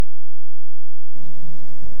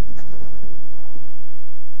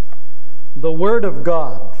the Word of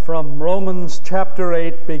God from Romans chapter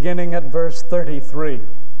 8, beginning at verse 33.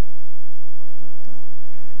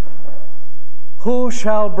 Who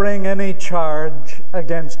shall bring any charge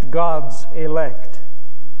against God's elect?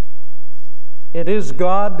 It is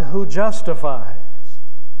God who justifies.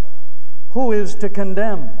 Who is to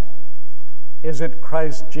condemn? Is it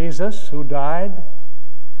Christ Jesus who died?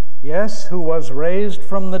 Yes, who was raised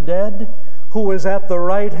from the dead, who is at the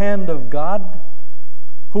right hand of God,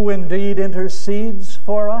 who indeed intercedes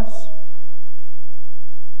for us?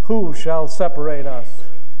 Who shall separate us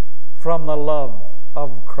from the love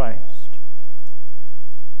of Christ?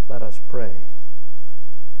 Let us pray.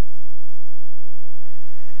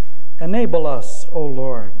 Enable us, O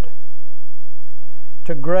Lord,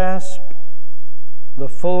 to grasp the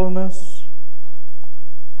fullness,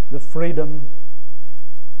 the freedom,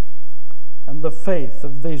 and the faith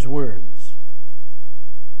of these words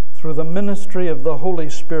through the ministry of the Holy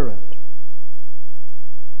Spirit.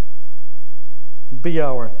 Be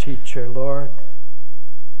our teacher, Lord,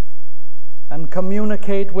 and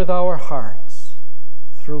communicate with our hearts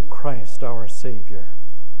through Christ our Savior.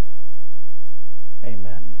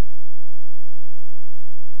 Amen.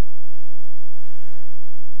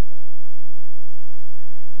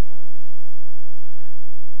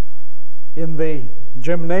 In the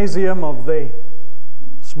gymnasium of the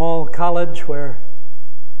small college where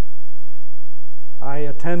I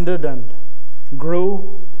attended and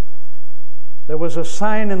grew, there was a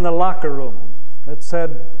sign in the locker room that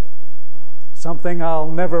said something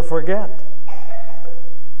I'll never forget.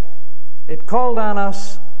 It called on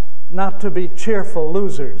us not to be cheerful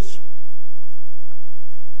losers.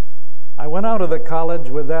 I went out of the college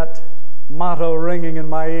with that motto ringing in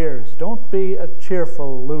my ears: don't be a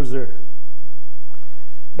cheerful loser.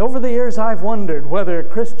 And over the years, I've wondered whether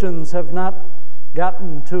Christians have not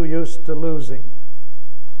gotten too used to losing.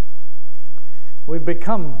 We've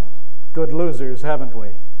become good losers, haven't we?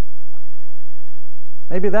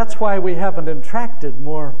 Maybe that's why we haven't attracted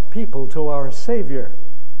more people to our Savior.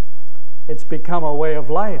 It's become a way of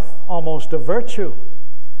life, almost a virtue,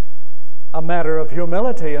 a matter of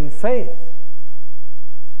humility and faith.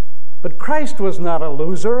 But Christ was not a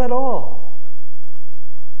loser at all.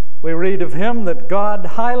 We read of him that God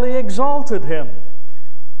highly exalted him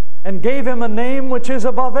and gave him a name which is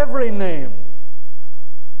above every name.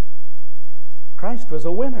 Christ was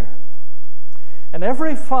a winner. And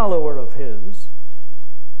every follower of his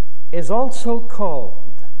is also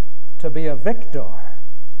called to be a victor,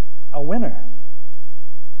 a winner,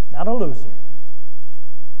 not a loser.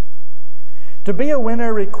 To be a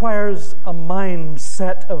winner requires a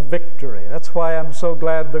mindset of victory. That's why I'm so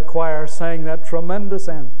glad the choir sang that tremendous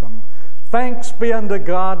anthem. Thanks be unto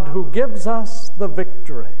God who gives us the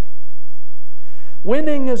victory.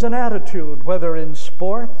 Winning is an attitude, whether in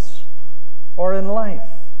sports or in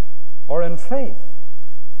life or in faith.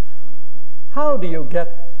 How do you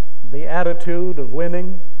get the attitude of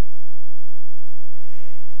winning?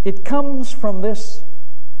 It comes from this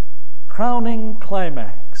crowning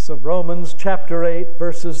climax of Romans chapter 8,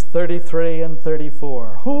 verses 33 and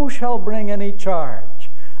 34. Who shall bring any charge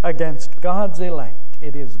against God's elect?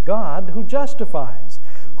 It is God who justifies.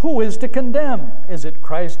 Who is to condemn? Is it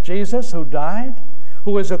Christ Jesus who died,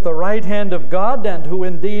 who is at the right hand of God, and who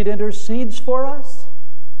indeed intercedes for us?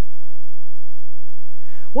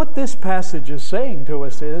 What this passage is saying to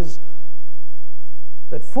us is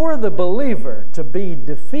that for the believer to be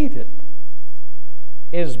defeated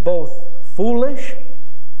is both foolish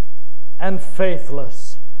and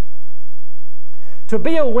faithless. To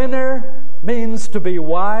be a winner means to be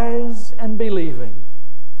wise and believing.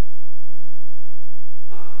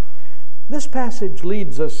 This passage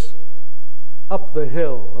leads us up the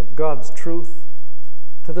hill of God's truth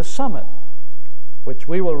to the summit, which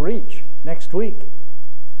we will reach next week,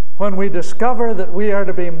 when we discover that we are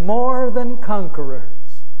to be more than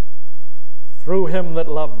conquerors through him that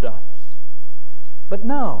loved us. But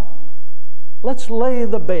now, let's lay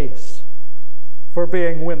the base for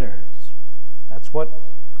being winners. That's what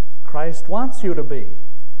Christ wants you to be.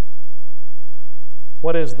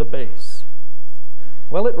 What is the base?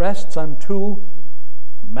 Well, it rests on two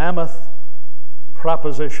mammoth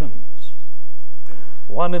propositions.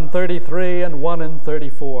 One in 33 and one in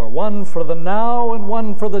 34. One for the now and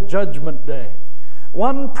one for the judgment day.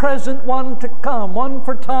 One present, one to come. One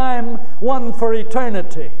for time, one for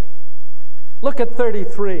eternity. Look at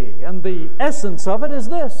 33, and the essence of it is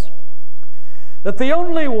this: that the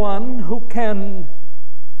only one who can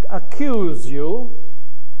accuse you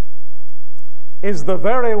is the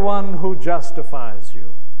very one who justifies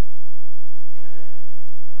you.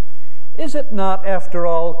 Is it not, after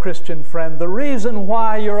all, Christian friend, the reason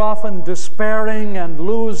why you're often despairing and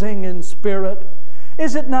losing in spirit?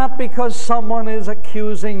 Is it not because someone is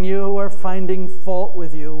accusing you or finding fault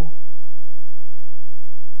with you?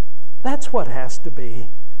 That's what has to be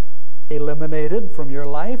eliminated from your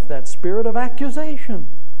life, that spirit of accusation.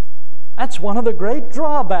 That's one of the great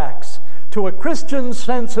drawbacks to a Christian's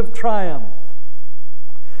sense of triumph.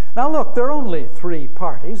 Now look, there are only three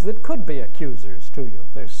parties that could be accusers to you.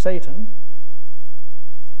 There's Satan.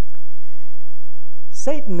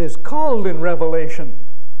 Satan is called in Revelation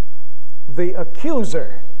the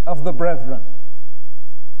accuser of the brethren.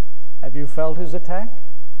 Have you felt his attack?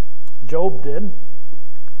 Job did.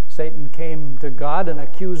 Satan came to God and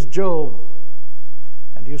accused Job,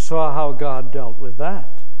 and you saw how God dealt with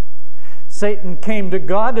that. Satan came to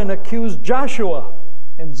God and accused Joshua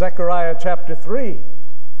in Zechariah chapter 3.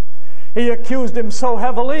 He accused him so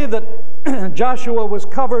heavily that Joshua was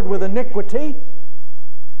covered with iniquity,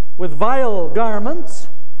 with vile garments,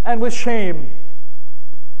 and with shame.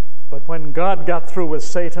 But when God got through with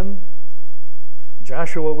Satan,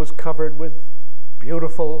 Joshua was covered with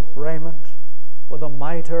beautiful raiment, with a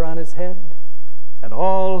mitre on his head, and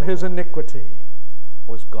all his iniquity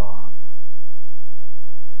was gone.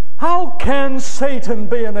 How can Satan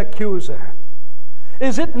be an accuser?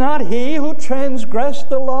 Is it not he who transgressed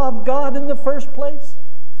the law of God in the first place,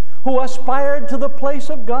 who aspired to the place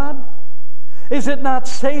of God? Is it not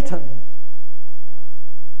Satan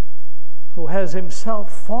who has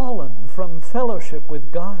himself fallen from fellowship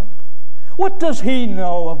with God? What does he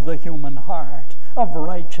know of the human heart, of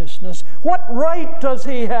righteousness? What right does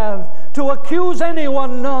he have to accuse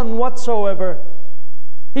anyone? None whatsoever.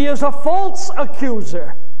 He is a false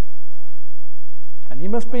accuser, and he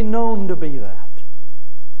must be known to be that.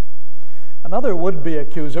 Another would-be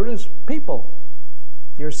accuser is people,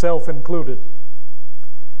 yourself included.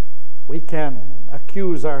 We can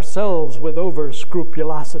accuse ourselves with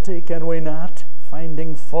over-scrupulosity, can we not?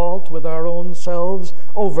 Finding fault with our own selves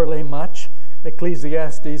overly much.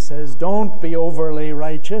 Ecclesiastes says, don't be overly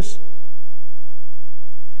righteous.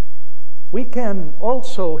 We can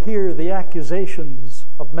also hear the accusations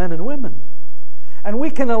of men and women, and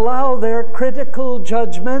we can allow their critical,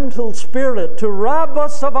 judgmental spirit to rob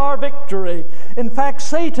us of our victory. In fact,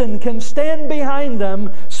 Satan can stand behind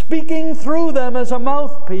them, speaking through them as a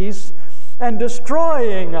mouthpiece and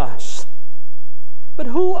destroying us. But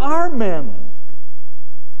who are men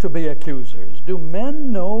to be accusers? Do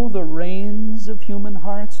men know the reins of human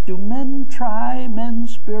hearts? Do men try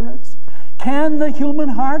men's spirits? Can the human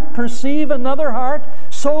heart perceive another heart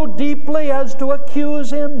so deeply as to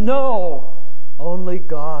accuse him? No. Only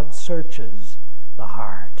God searches the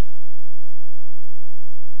heart.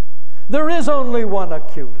 There is only one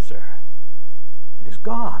accuser. It is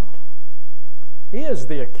God. He is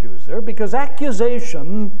the accuser because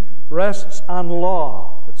accusation rests on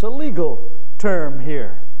law. It's a legal term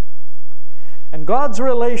here. And God's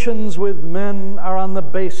relations with men are on the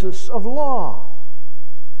basis of law.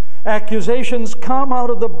 Accusations come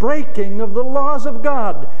out of the breaking of the laws of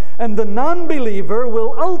God, and the non-believer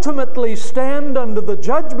will ultimately stand under the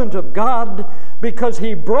judgment of God because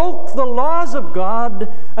he broke the laws of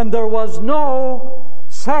God and there was no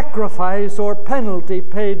sacrifice or penalty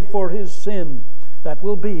paid for his sin. That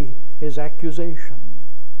will be his accusation.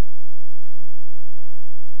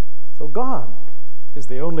 So God is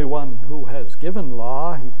the only one who has given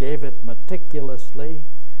law. He gave it meticulously.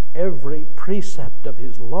 Every precept of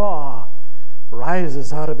his law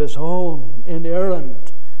rises out of his own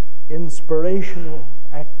inerrant, inspirational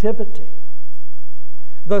activity.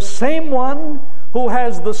 The same one who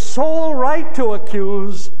has the sole right to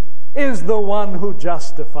accuse is the one who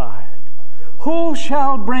justified. Who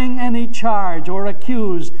shall bring any charge or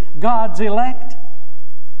accuse God's elect?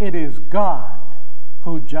 It is God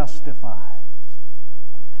who justifies.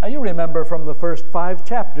 Now you remember from the first 5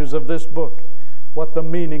 chapters of this book what the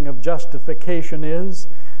meaning of justification is.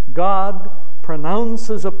 God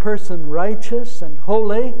pronounces a person righteous and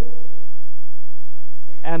holy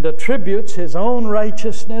and attributes his own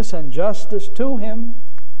righteousness and justice to him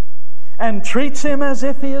and treats him as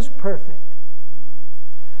if he is perfect.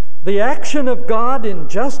 The action of God in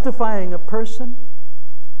justifying a person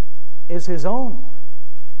is his own.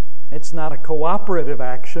 It's not a cooperative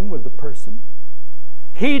action with the person.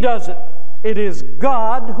 He does it. It is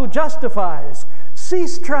God who justifies.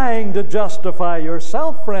 Cease trying to justify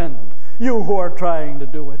yourself, friend, you who are trying to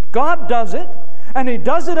do it. God does it, and he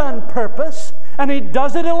does it on purpose, and he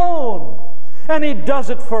does it alone, and he does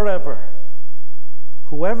it forever.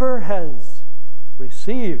 Whoever has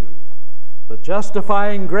received the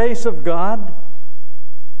justifying grace of God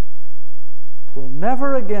will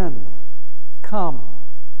never again come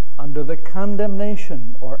under the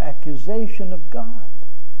condemnation or accusation of God,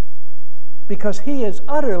 because He is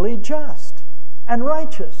utterly just and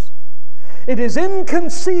righteous. It is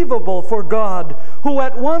inconceivable for God, who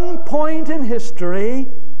at one point in history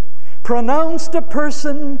pronounced a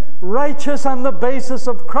person righteous on the basis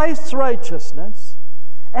of Christ's righteousness,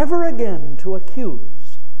 ever again to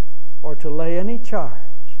accuse or to lay any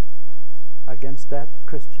charge against that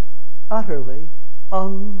Christian. Utterly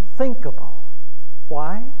unthinkable.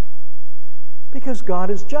 Why? Because God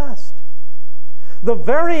is just. The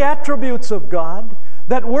very attributes of God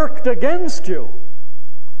that worked against you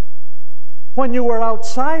when you were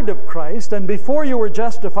outside of Christ and before you were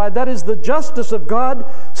justified, that is, the justice of God,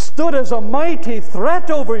 stood as a mighty threat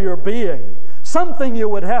over your being, something you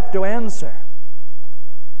would have to answer.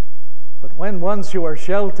 But when once you are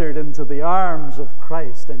sheltered into the arms of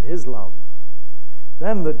Christ and His love,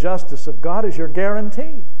 then the justice of God is your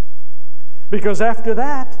guarantee. Because after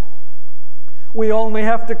that, we only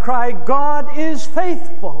have to cry, God is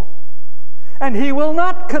faithful, and He will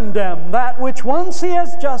not condemn that which once He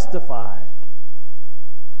has justified.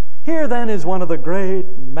 Here then is one of the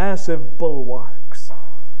great, massive bulwarks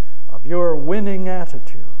of your winning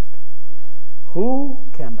attitude. Who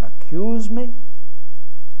can accuse me?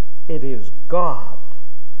 It is God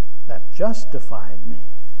that justified me.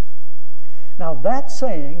 Now that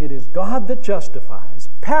saying, it is God that justifies,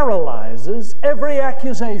 paralyzes every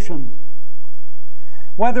accusation,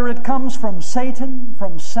 whether it comes from Satan,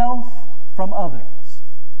 from self, from others.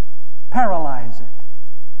 Paralyze it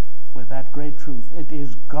with that great truth. It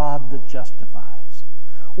is God that justifies.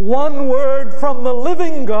 One word from the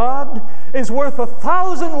living God is worth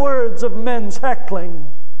 1,000 words of men's heckling.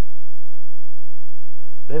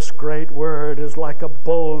 This great word is like a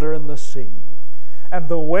boulder in the sea, and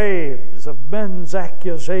the waves of men's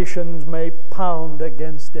accusations may pound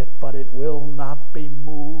against it, but it will not be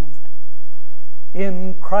moved.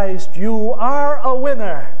 In Christ you are a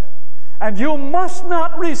winner, and you must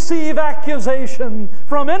not receive accusation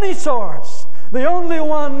from any source. The only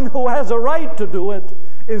one who has a right to do it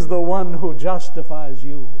is the one who justifies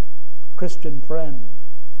you, Christian friend.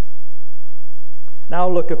 Now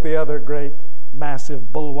look at the other great,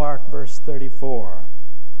 massive bulwark, verse 34.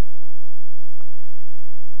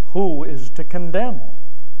 Who is to condemn?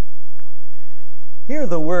 Here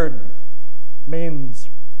the word means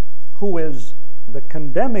who is the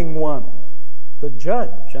condemning one, the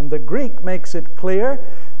judge. And the Greek makes it clear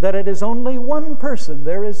that it is only one person.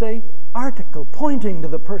 There is an article pointing to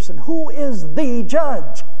the person. Who is the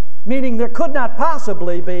judge? Meaning there could not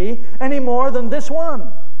possibly be any more than this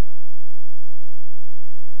one.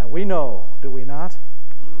 And we know, do we not,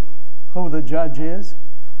 who the judge is?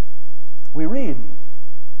 We read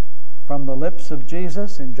from the lips of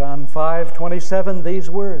Jesus in John 5:27 these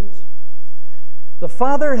words: "The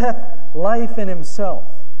Father hath life in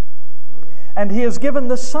Himself, and He has given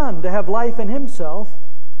the Son to have life in Himself,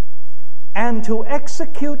 and to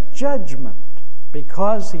execute judgment,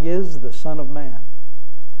 because He is the Son of Man."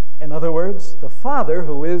 In other words, the Father,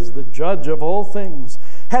 who is the judge of all things,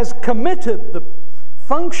 has committed the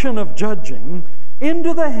function of judging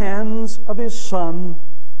into the hands of His Son,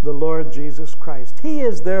 the Lord Jesus Christ. He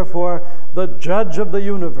is therefore the judge of the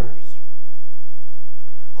universe.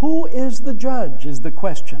 Who is the judge is the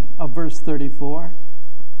question of verse 34.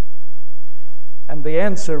 And the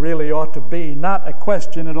answer really ought to be not a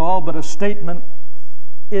question at all, but a statement.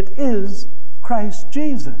 It is Christ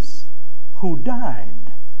Jesus who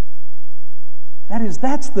died. That is,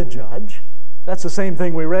 that's the judge. That's the same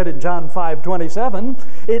thing we read in John 5:27.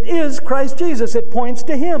 It is Christ Jesus. It points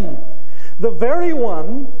to Him. The very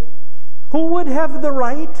one who would have the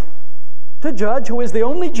right to judge, who is the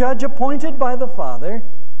only judge appointed by the Father,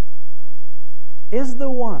 is the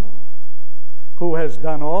one who has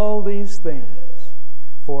done all these things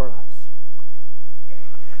for us.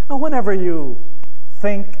 Now, whenever you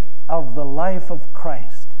think of the life of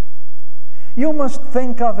Christ, you must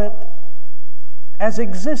think of it as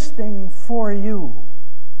existing for you.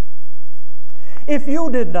 If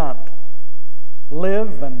you did not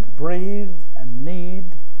live and breathe and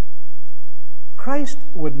need, Christ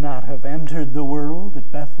would not have entered the world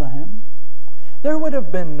at Bethlehem. There would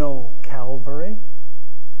have been no Calvary.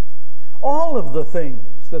 All of the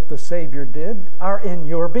things that the Savior did are in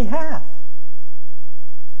your behalf.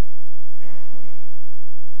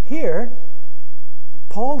 Here,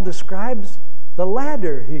 Paul describes the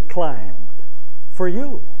ladder He climbed for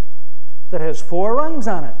you that has 4 rungs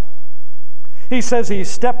on it. He says He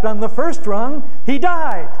stepped on the first rung, He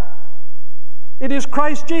died. It is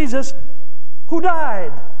Christ Jesus who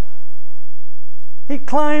died. He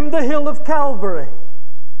climbed the hill of Calvary.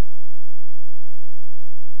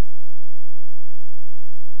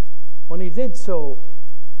 did so,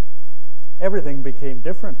 everything became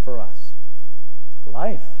different for us.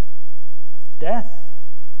 Life, death,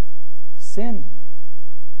 sin,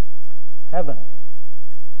 heaven,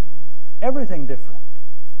 everything different,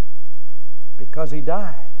 because he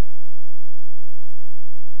died.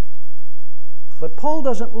 But Paul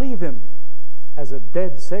doesn't leave him as a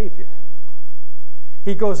dead Savior.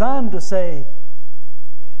 He goes on to say,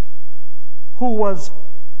 who was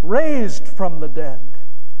raised from the dead.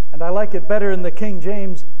 And I like it better in the King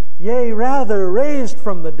James, yea, rather raised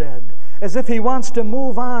from the dead, as if he wants to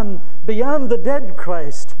move on beyond the dead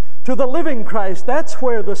Christ to the living Christ. That's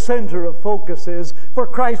where the center of focus is, for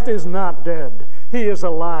Christ is not dead. He is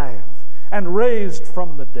alive and raised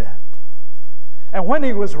from the dead. And when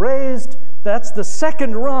he was raised, that's the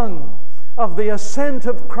second rung of the ascent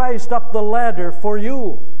of Christ up the ladder for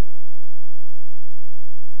you.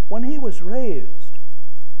 When he was raised,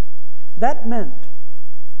 that meant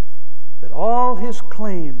that all his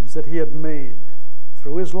claims that he had made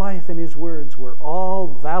through his life and his words were all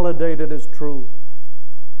validated as true.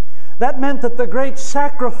 That meant that the great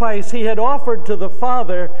sacrifice he had offered to the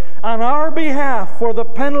Father on our behalf for the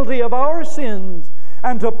penalty of our sins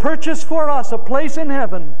and to purchase for us a place in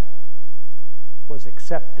heaven was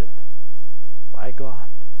accepted by God.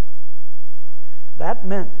 That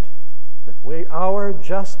meant that our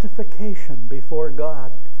justification before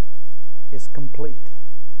God is complete.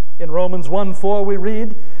 In Romans 1:4 we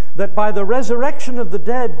read that by the resurrection of the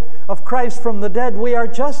dead, of Christ from the dead, we are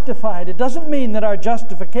justified. It doesn't mean that our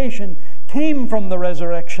justification came from the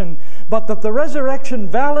resurrection, but that the resurrection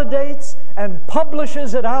validates and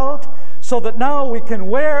publishes it out so that now we can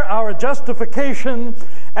wear our justification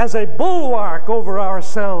as a bulwark over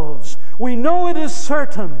ourselves. We know it is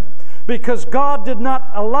certain because God did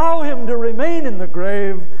not allow him to remain in the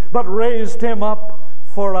grave, but raised him up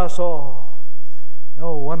for us all.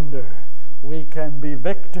 No wonder we can be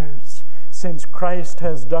victors, since Christ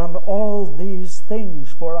has done all these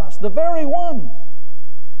things for us. The very one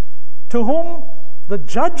to whom the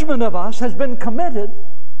judgment of us has been committed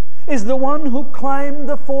is the one who climbed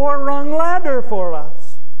the four-rung ladder for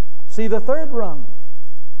us. See the third rung.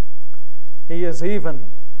 He is even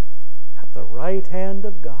at the right hand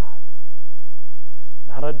of God.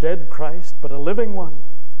 Not a dead Christ, but a living one.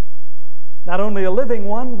 Not only a living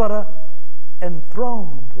one, but an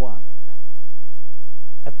enthroned one.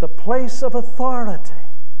 At the place of authority,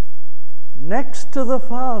 next to the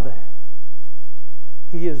Father,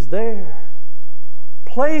 he is there.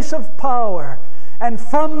 Place of power. And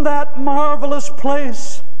from that marvelous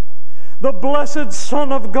place, the blessed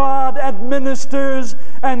Son of God administers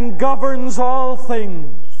and governs all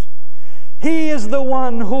things. He is the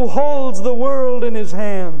one who holds the world in his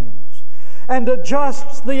hands and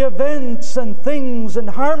adjusts the events and things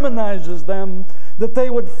and harmonizes them that they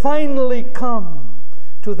would finally come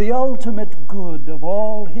to the ultimate good of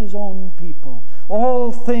all his own people.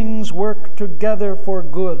 All things work together for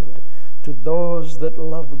good to those that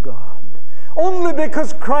love God. Only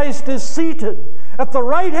because Christ is seated at the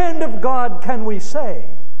right hand of God can we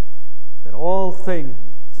say that all things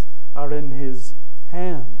are in his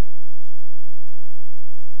hands.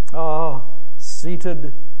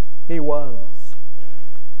 Seated he was.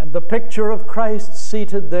 And the picture of Christ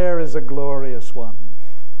seated there is a glorious one.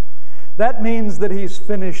 That means that he's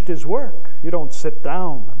finished his work. You don't sit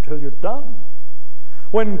down until you're done.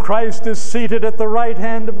 When Christ is seated at the right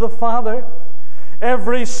hand of the Father,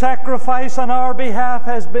 every sacrifice on our behalf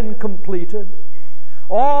has been completed.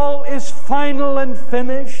 All is final and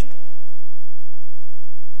finished.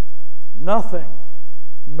 Nothing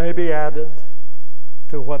may be added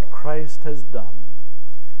to what Christ has done.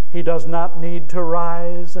 He does not need to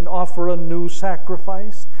rise and offer a new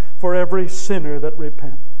sacrifice for every sinner that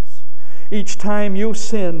repents. Each time you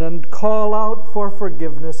sin and call out for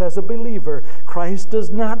forgiveness as a believer, Christ does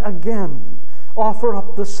not again offer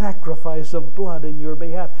up the sacrifice of blood in your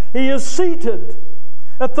behalf. He is seated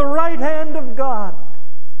at the right hand of God.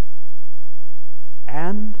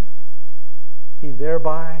 And he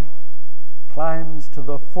thereby climbs to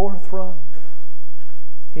the fourth rung.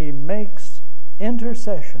 He makes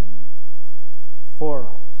intercession for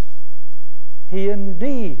us. He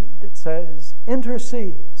indeed, it says,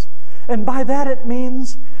 intercedes. And by that it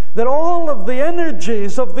means that all of the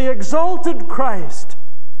energies of the exalted Christ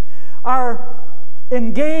are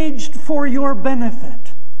engaged for your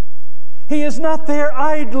benefit. He is not there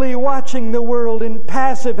idly watching the world in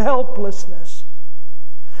passive helplessness.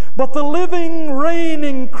 But the living,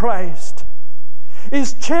 reigning Christ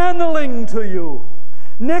is channeling to you,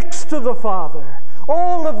 next to the Father,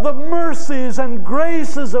 all of the mercies and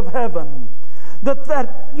graces of heaven, that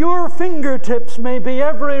at your fingertips may be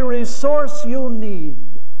every resource you need.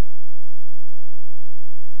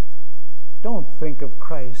 Don't think of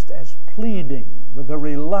Christ as pleading with a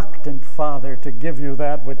reluctant Father to give you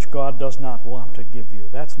that which God does not want to give you.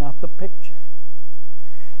 That's not the picture.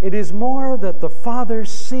 It is more that the Father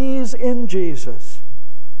sees in Jesus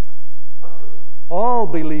all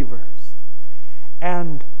believers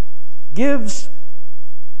and gives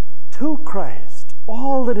to Christ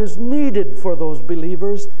all that is needed for those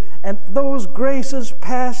believers, and those graces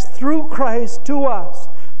pass through Christ to us,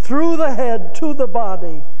 through the head to the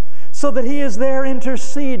body, so that He is there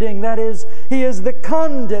interceding. That is, He is the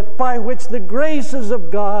conduit by which the graces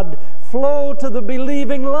of God flow to the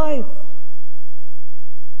believing life.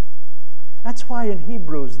 That's why in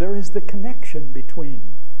Hebrews there is the connection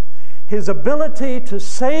between His ability to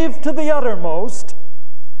save to the uttermost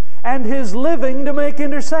and His living to make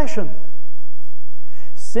intercession.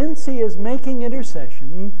 Since He is making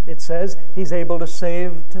intercession, it says He's able to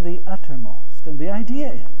save to the uttermost. And the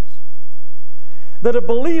idea is that a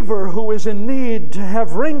believer who is in need to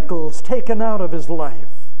have wrinkles taken out of his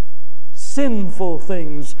life, sinful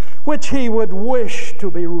things which he would wish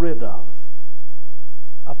to be rid of,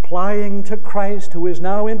 applying to Christ, who is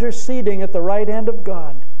now interceding at the right hand of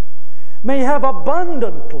God, may have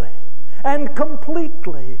abundantly and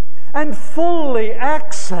completely and fully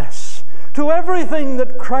access to everything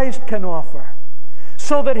that Christ can offer,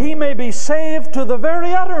 so that he may be saved to the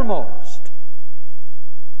very uttermost.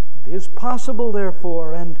 It is possible,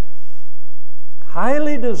 therefore, and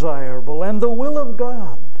highly desirable, and the will of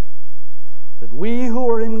God, that we who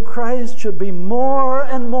are in Christ should be more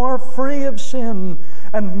and more free of sin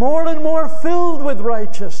and more filled with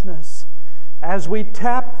righteousness as we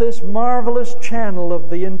tap this marvelous channel of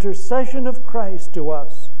the intercession of Christ to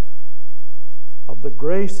us, of the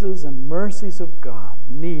graces and mercies of God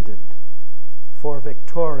needed for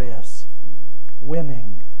victorious,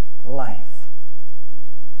 winning life.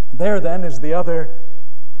 There then is the other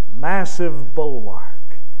massive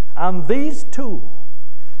bulwark. On these two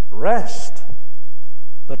rest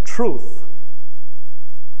the truth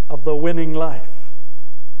of the winning life.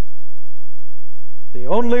 The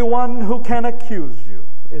only one who can accuse you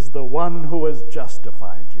is the one who has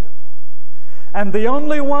justified you. And the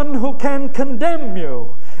only one who can condemn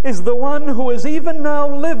you is the one who is even now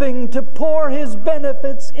living to pour His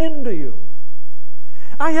benefits into you.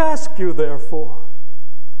 I ask you, therefore,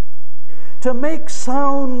 to make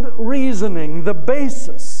sound reasoning the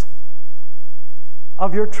basis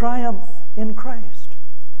of your triumph in Christ.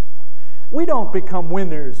 We don't become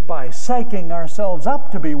winners by psyching ourselves up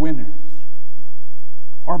to be winners,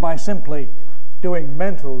 or by simply doing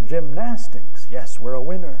mental gymnastics. Yes, we're a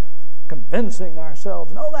winner, convincing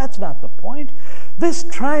ourselves. No, that's not the point. This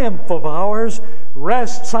triumph of ours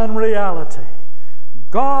rests on reality.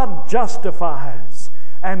 God justifies,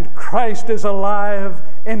 and Christ is alive,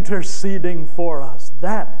 interceding for us.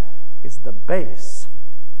 That is the base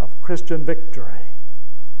of Christian victory.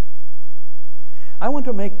 I want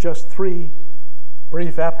to make just 3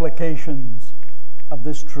 brief applications of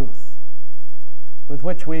this truth with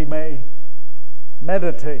which we may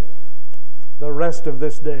meditate the rest of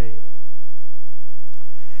this day.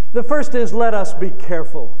 The first is, let us be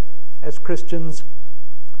careful as Christians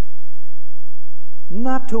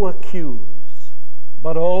not to accuse,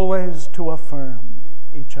 but always to affirm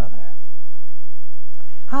each other.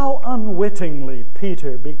 How unwittingly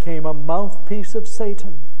Peter became a mouthpiece of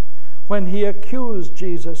Satan when he accused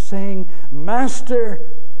Jesus, saying, "Master,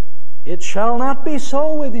 it shall not be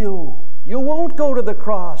so with you. You won't go to the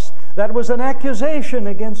cross." That was an accusation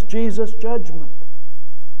against Jesus' judgment.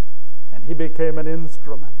 And he became an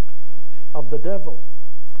instrument of the devil.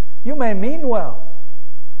 You may mean well.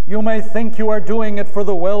 You may think you are doing it for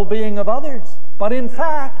the well-being of others. But in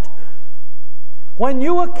fact, when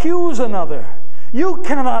you accuse another, you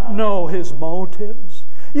cannot know his motives.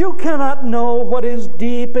 You cannot know what is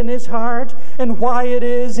deep in his heart and why it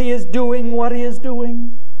is he is doing what he is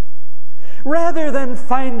doing. Rather than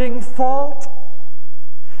finding fault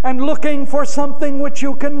and looking for something which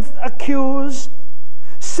you can accuse,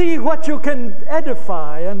 see what you can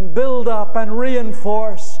edify and build up and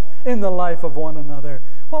reinforce in the life of one another.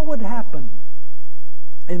 What would happen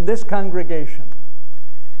in this congregation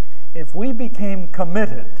if we became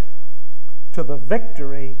committed to the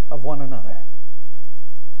victory of one another?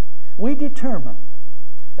 We determined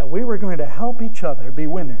that we were going to help each other be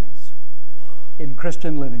winners in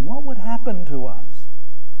Christian living. What would happen to us?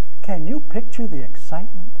 Can you picture the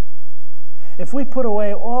excitement? If we put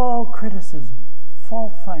away all criticism,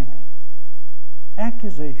 fault-finding,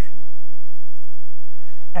 accusation,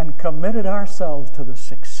 and committed ourselves to the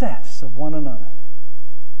success of one another,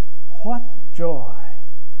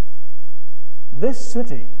 this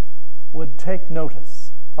city would take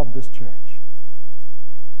notice of this church.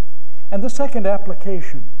 And the second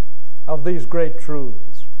application of these great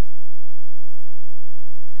truths: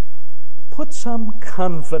 put some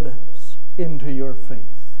confidence into your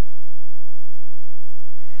faith.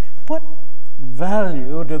 What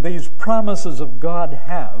value do these promises of God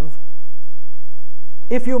have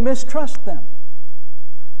if you mistrust them?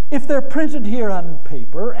 If they're printed here on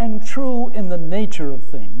paper and true in the nature of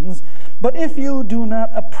things, but if you do not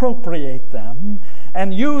appropriate them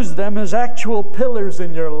and use them as actual pillars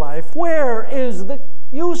in your life, where is the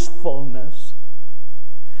usefulness?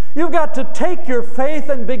 You've got to take your faith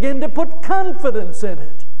and begin to put confidence in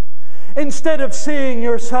it. Instead of seeing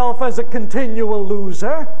yourself as a continual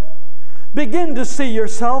loser, begin to see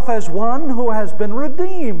yourself as one who has been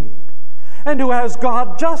redeemed and who has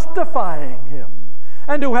God justifying him,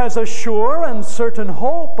 and who has a sure and certain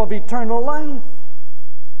hope of eternal life,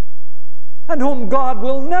 and whom God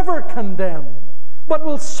will never condemn, but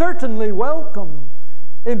will certainly welcome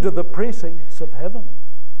into the precincts of heaven.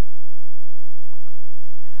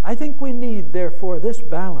 I think we need, therefore, this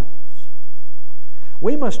balance.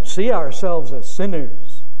 We must see ourselves as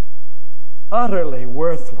sinners, utterly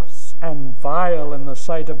worthless and vile in the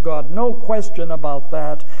sight of God. No question about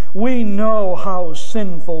that. We know how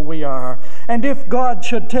sinful we are. And if God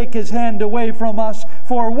should take his hand away from us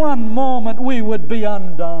for one moment, we would be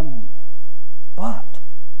undone. But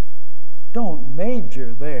don't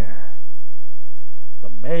major there. The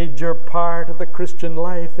major part of the Christian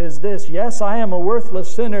life is this: yes, I am a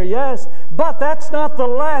worthless sinner, yes, but that's not the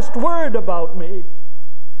last word about me.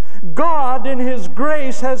 God in his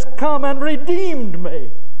grace has come and redeemed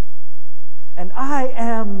me. And I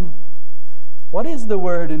am, what is the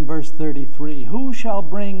word in verse 33? Who shall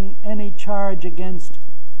bring any charge against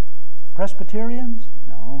Presbyterians?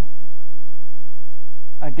 No.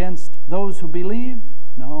 Against those who believe?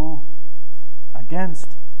 No.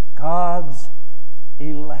 Against God's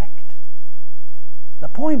elect. The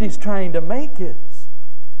point he's trying to make is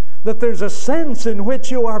that there's a sense in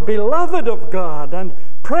which you are beloved of God and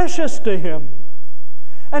precious to him.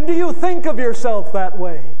 And do you think of yourself that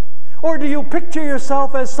way? Or do you picture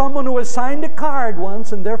yourself as someone who was signed a card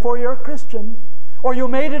once and therefore you're a Christian? Or you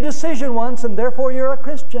made a decision once and therefore you're a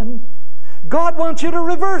Christian? God wants you to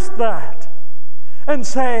reverse that and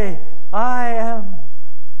say, I am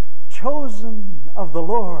chosen of the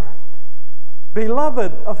Lord,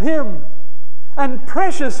 beloved of him, and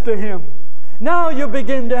precious to him. Now you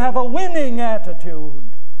begin to have a winning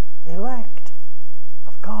attitude. Elect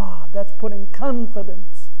of God. That's putting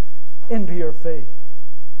confidence into your faith.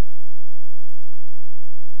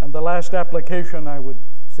 And the last application I would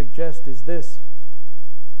suggest is this: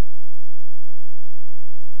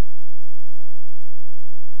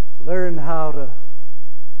 learn how to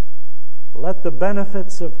let the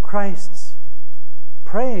benefits of Christ's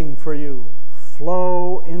praying for you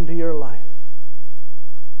flow into your life.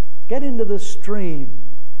 Get into the stream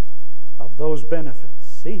of those benefits.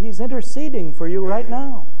 See, he's interceding for you right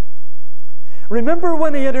now. Remember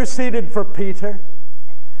when he interceded for Peter?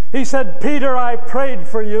 He said, Peter, I prayed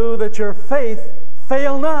for you that your faith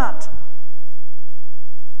fail not.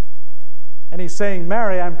 And he's saying,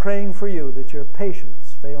 Mary, I'm praying for you that your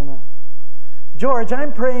patience fail not. George,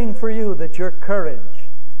 I'm praying for you that your courage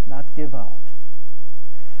not give out.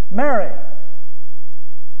 Mary,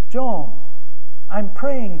 Joan, I'm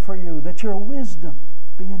praying for you that your wisdom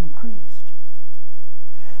be increased.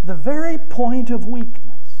 The very point of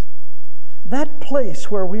weakness, that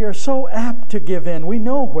place where we are so apt to give in, we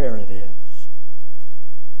know where it is.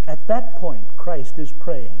 At that point, Christ is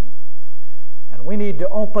praying. And we need to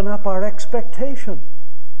open up our expectation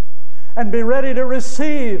and be ready to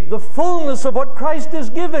receive the fullness of what Christ is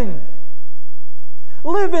giving.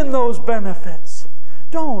 Live in those benefits.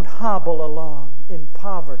 Don't hobble along in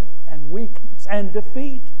poverty and weakness and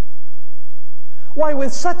defeat. Why,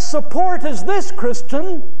 with such support as this,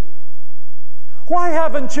 Christian, why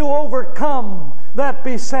haven't you overcome that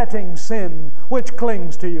besetting sin which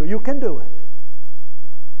clings to you? You can do it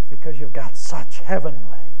because you've got such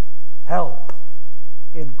heavenly help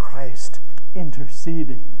in Christ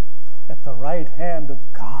interceding at the right hand of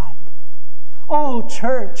God. Oh,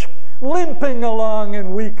 church, limping along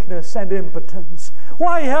in weakness and impotence,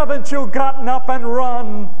 why haven't you gotten up and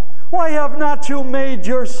run? Why have not you made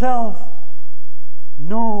yourself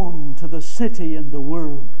known to the city and the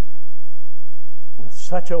world with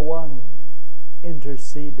such a one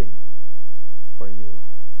interceding for you?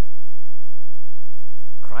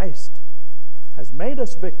 Christ has made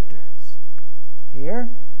us victors here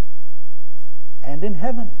and in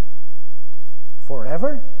heaven,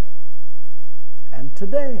 forever and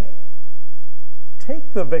today.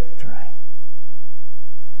 Take the victory.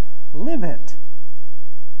 Live it.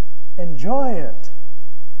 Enjoy it.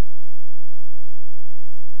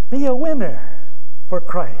 Be a winner for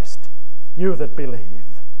Christ, you that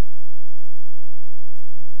believe.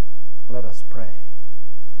 Let us pray.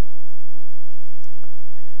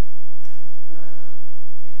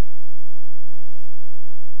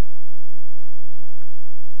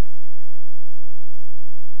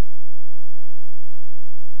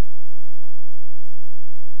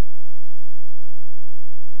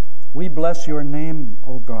 We bless your name,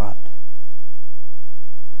 O God,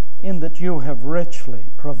 in that you have richly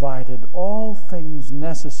provided all things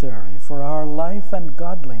necessary for our life and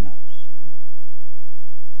godliness.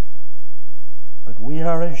 But we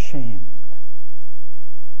are ashamed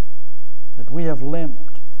that we have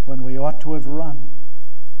limped when we ought to have run,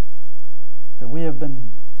 that we have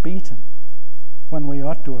been beaten when we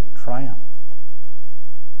ought to have triumphed,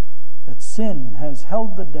 that sin has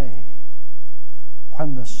held the day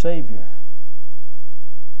when the Savior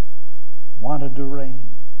wanted to reign.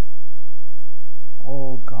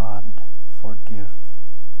 Oh God, forgive.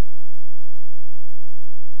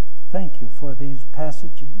 Thank you for these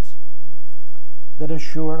passages that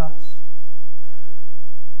assure us.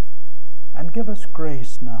 And give us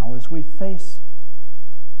grace now as we face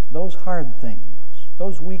those hard things,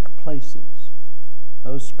 those weak places,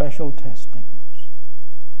 those special testings,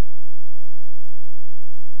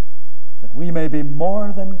 that we may be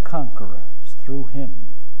more than conquerors through him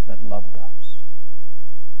that loved us.